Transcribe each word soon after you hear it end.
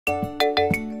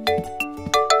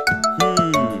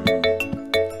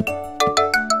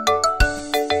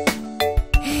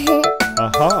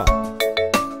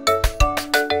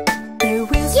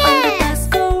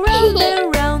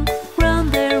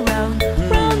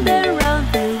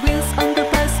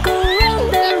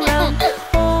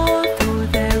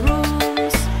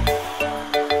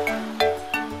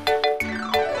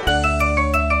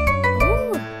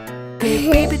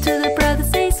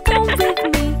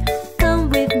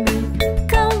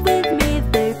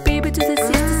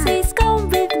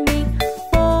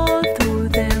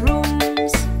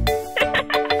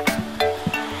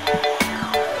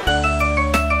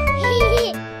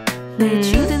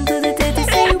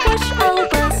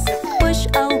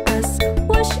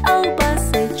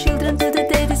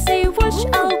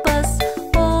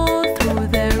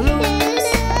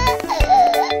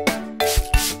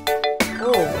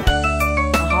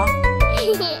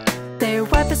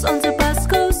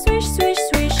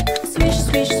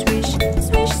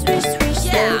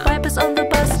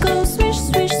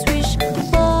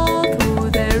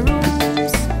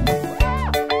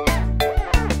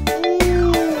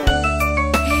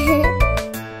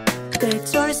The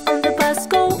doors on the bus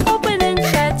go open and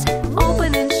shut,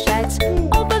 open and shut,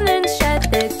 open and shut.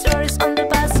 The doors on the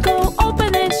bus go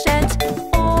open and shut,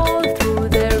 all through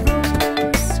the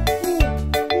rooms.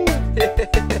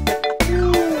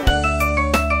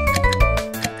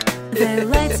 The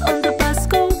lights on the bus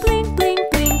go blink, blink,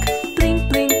 blink, blink,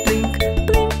 blink, blink,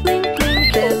 blink, blink,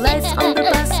 blink. The lights on the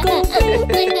bus go blink,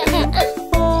 blink, blink,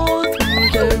 all through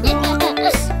the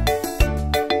rooms.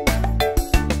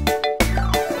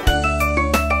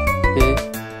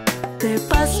 The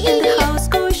bus in the house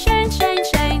goes shine, shine,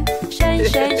 shine, shine,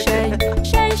 shine, shine,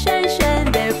 shine, shine, shine.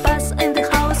 The bus in the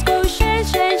house goes shine,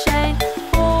 shine, shine,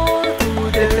 all through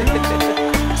the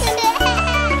rooms.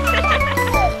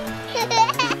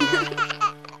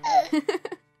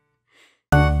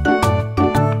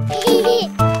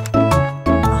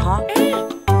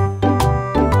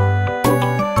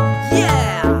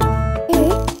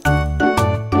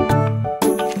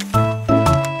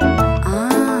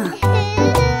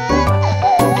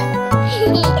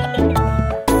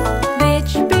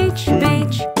 Beach, beach,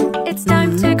 beach, it's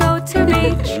time to go to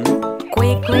beach.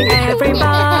 Quickly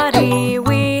everybody,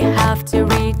 we have to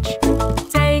reach.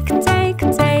 Take, take,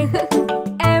 take,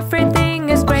 everything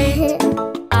is great.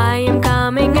 I am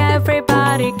coming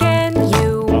everybody, can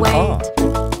you wait?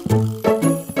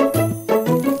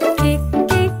 Kick,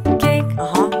 kick, kick,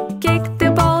 kick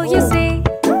the ball you see.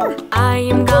 I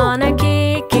am gonna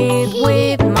kick it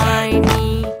with my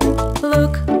knee.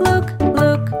 Look, look,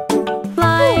 look,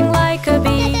 flying like a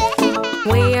bee.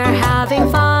 We are having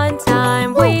fun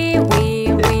time, we.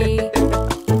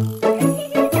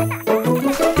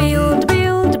 Build,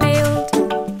 build,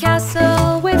 build,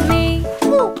 castle with me.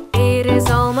 It is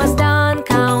almost done,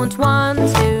 count 1,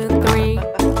 2, 3.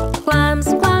 Clams,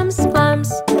 clams,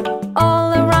 clams,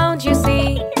 all around you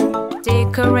see.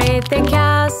 Decorate the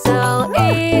castle,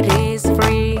 it is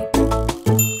free.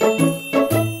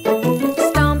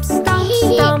 Stomp, stomp,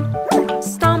 stomp,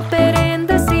 stomp it in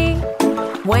the sea.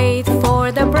 Wait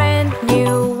for the brand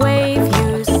new wave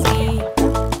you see.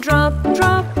 Drop,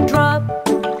 drop, drop,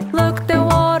 look the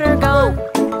water gone.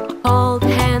 Hold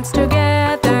hands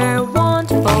together, won't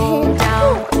fall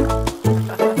down.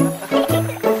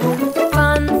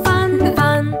 Fun, fun,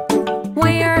 fun,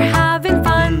 we're having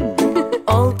fun.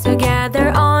 All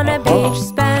together on a beach,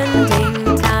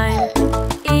 spending time.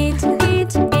 Eat,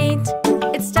 eat, eat,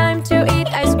 it's time to eat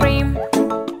ice cream.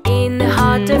 In the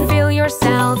hot to feel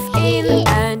yourself in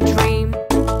a dream.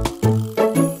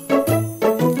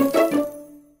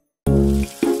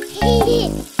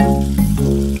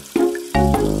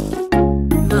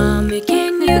 Mommy,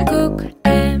 can you cook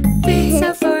a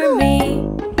pizza for me?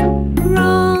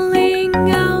 Rolling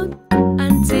out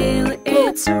until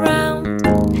it's round.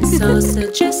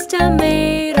 Sausages,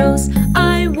 tomatoes,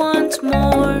 I want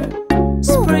more.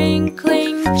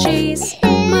 Sprinkling cheese,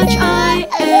 much I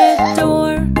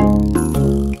adore.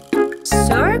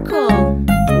 Circle.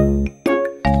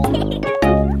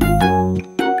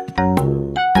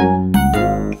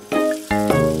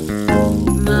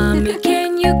 Mommy,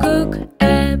 can you cook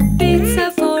a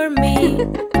pizza for me?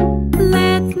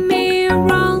 Let me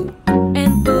roll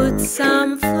and put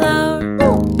some flour,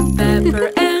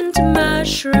 pepper and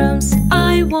mushrooms,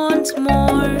 I want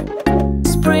more.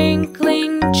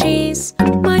 Sprinkling cheese,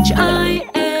 much I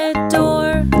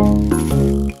adore.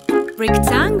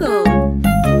 Rectangle.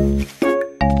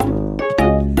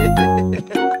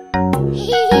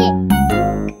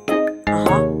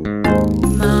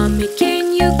 Mommy,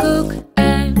 can you cook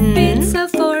a pizza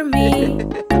for me?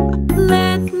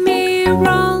 Let me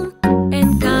roll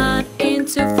and cut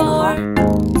into 4.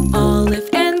 Olive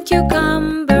and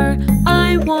cucumber,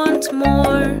 I want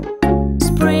more.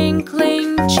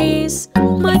 Sprinkling cheese,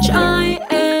 much I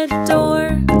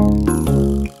adore.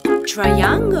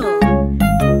 Triangle.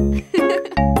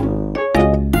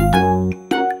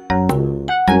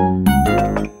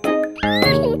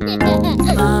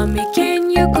 Mommy, can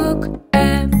you cook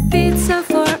a pizza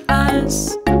for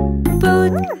us?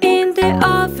 Put in the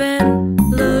oven,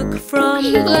 look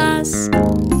from glass.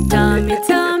 Tummy,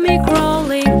 tummy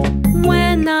crawling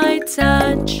when I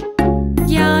touch.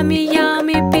 Yummy,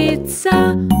 yummy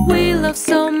pizza, we love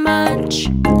so much.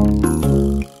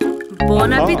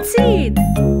 Bon appetit!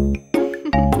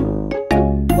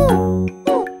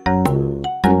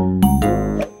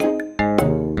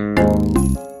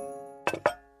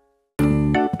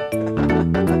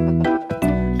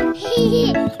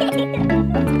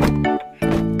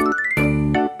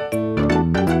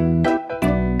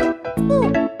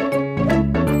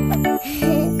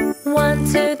 One,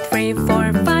 two, three,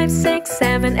 4, 5, 6,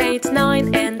 7, 8,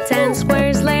 9, and 10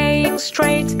 squares laying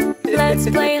straight. Let's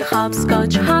play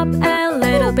hopscotch, hop a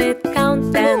little bit,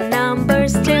 count the numbers.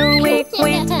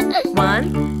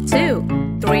 1,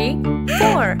 2, 3,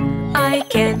 4. I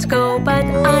can't go, but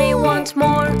I want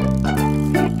more.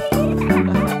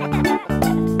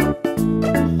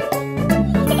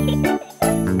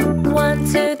 1,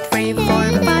 2, 3, 4,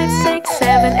 5, 6,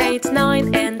 7, 8,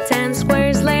 9, and 10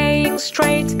 squares laying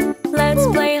straight. Let's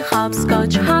play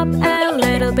hopscotch, hop a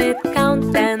little bit,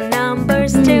 count the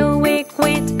numbers till we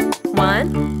quit.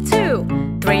 1,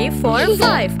 2, 3, 4,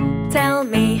 5. Tell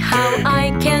me how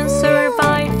I can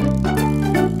survive.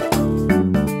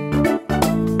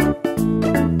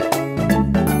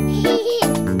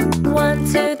 1,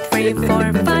 2, 3,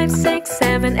 4, 5, 6,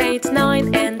 7, 8,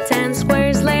 9, and 10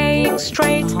 squares laying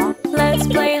straight. Let's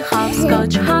play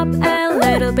hopscotch, hop a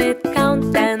little bit,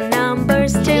 count the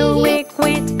numbers till we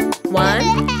quit.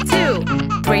 1, 2,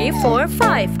 3, 4,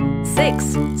 5,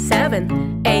 6,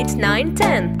 7, 8, 9,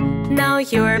 10. Now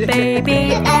you're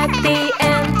baby at the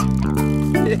end.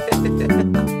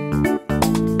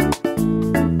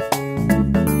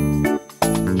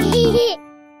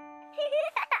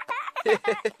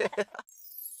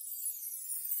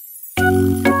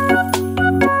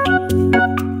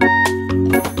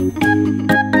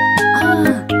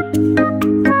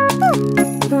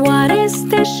 What is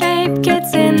the shape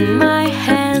gets in my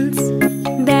hands?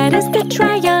 That is the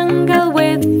triangle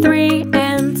with 3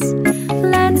 ends.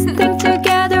 Let's think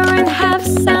together and have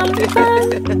some fun.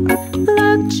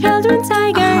 Look, children,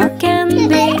 tiger can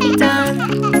be done.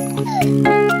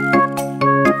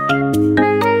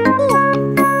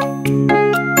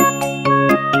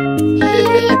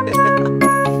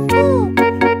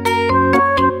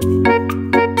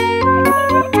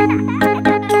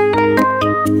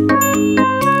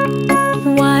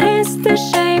 What is the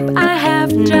shape I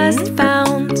have just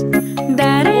found?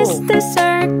 That is the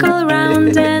circle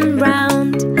round and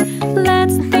round.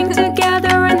 Let's think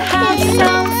together and have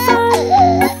some fun.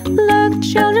 Look,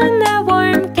 children, a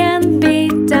worm can be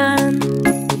done.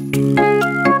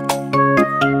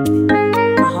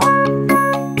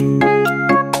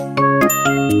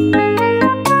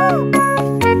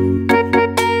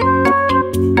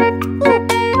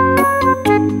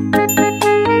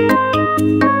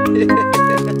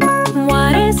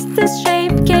 What is this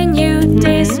shape? Can you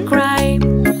describe?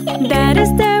 That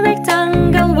is the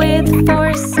rectangle with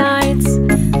 4 sides.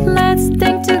 Let's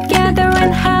think together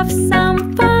and have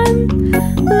some fun.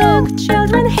 Look,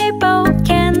 children, hippo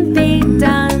can be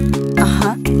done.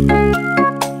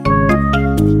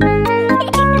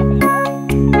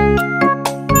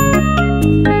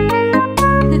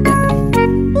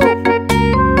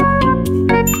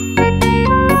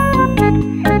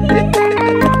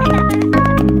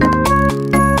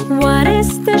 What is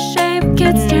the shape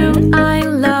kids do I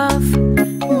love?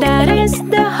 That is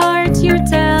the heart you're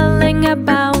telling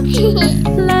about.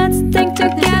 Let's think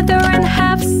together and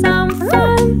have some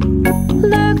fun.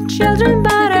 Look, children,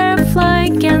 butterfly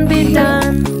can be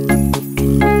done.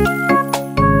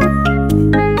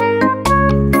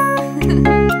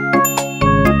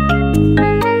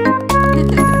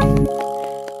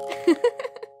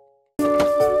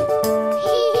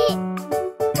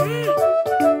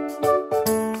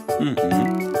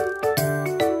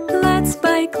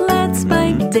 Let's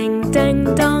bike, ding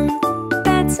dang dong.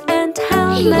 Bats and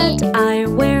helmet I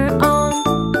wear on.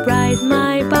 Ride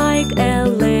my bike a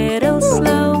little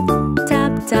slow.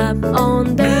 Tap tap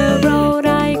on the road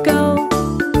I go.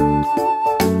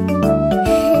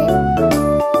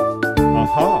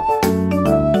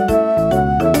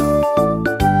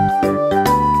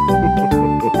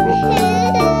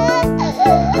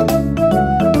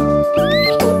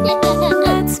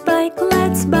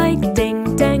 Let's bike,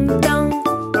 ding dang dong.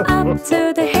 Up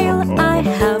to the hill I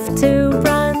have to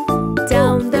run.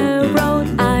 Down the road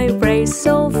I race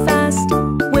so fast.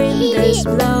 Wind is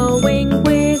blowing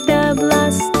with a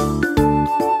blast.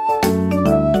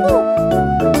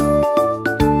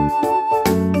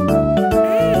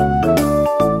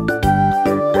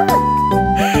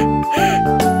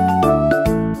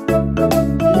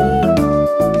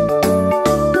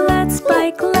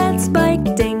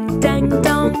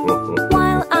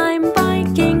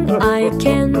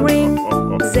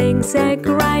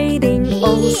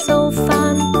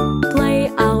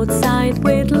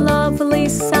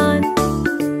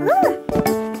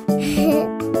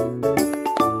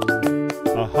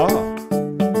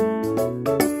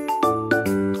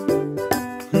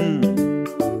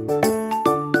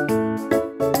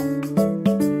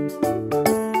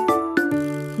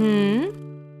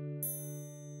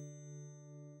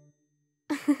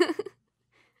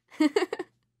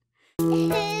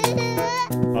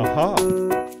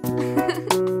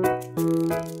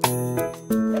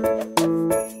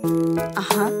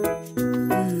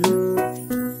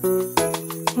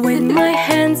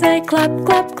 hands I clap,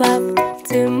 clap, clap.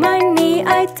 To my knee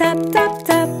I tap, tap,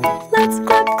 tap. Let's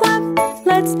clap, clap,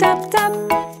 let's tap, tap.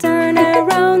 Turn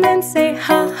around and say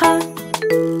ha, ha.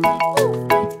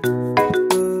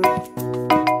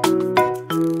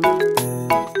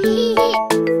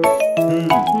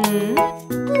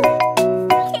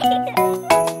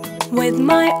 With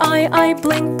my eye I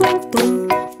blink, blink,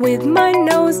 blink. With my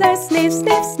nose I sniff,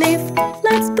 sniff, sniff.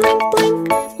 Let's blink, blink,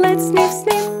 let's sniff,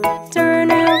 sniff.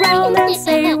 Turn around and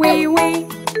say wee, wee.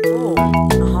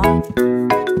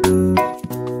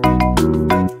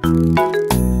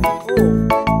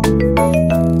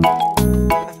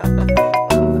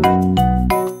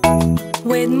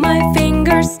 With my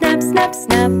fingers snap, snap,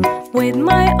 snap. With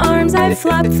my arms I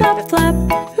flap, flap, flap.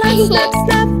 Let's snap,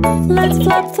 snap, let's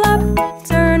flap, flap.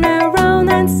 Turn around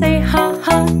and say ha,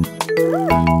 ha.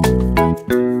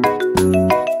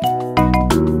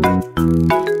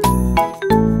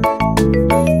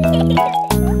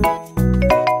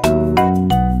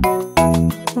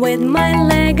 With my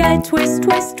leg I twist,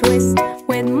 twist, twist.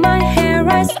 With my hair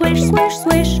I swish, swish,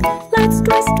 swish. Let's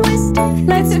twist, twist,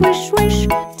 let's swish, swish.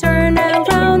 Turn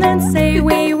around and say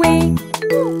wee, wee.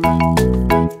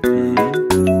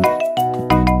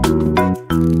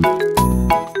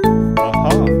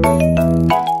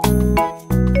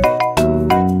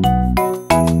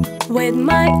 With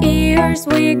my ears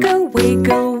wiggle,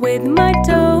 wiggle. With my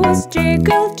toes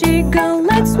jiggle, jiggle.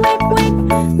 Let's wig, wig,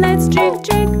 let's jig,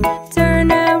 jig.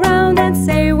 Turn around and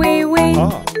say wee, wee.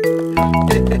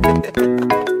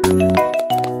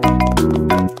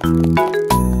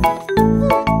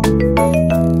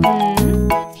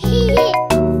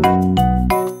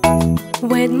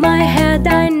 With my head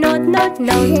I nod, nod,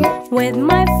 nod. With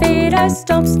my feet I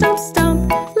stomp, stomp,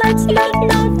 stomp. Let's nod,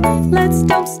 nod, let's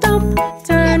stomp, stomp.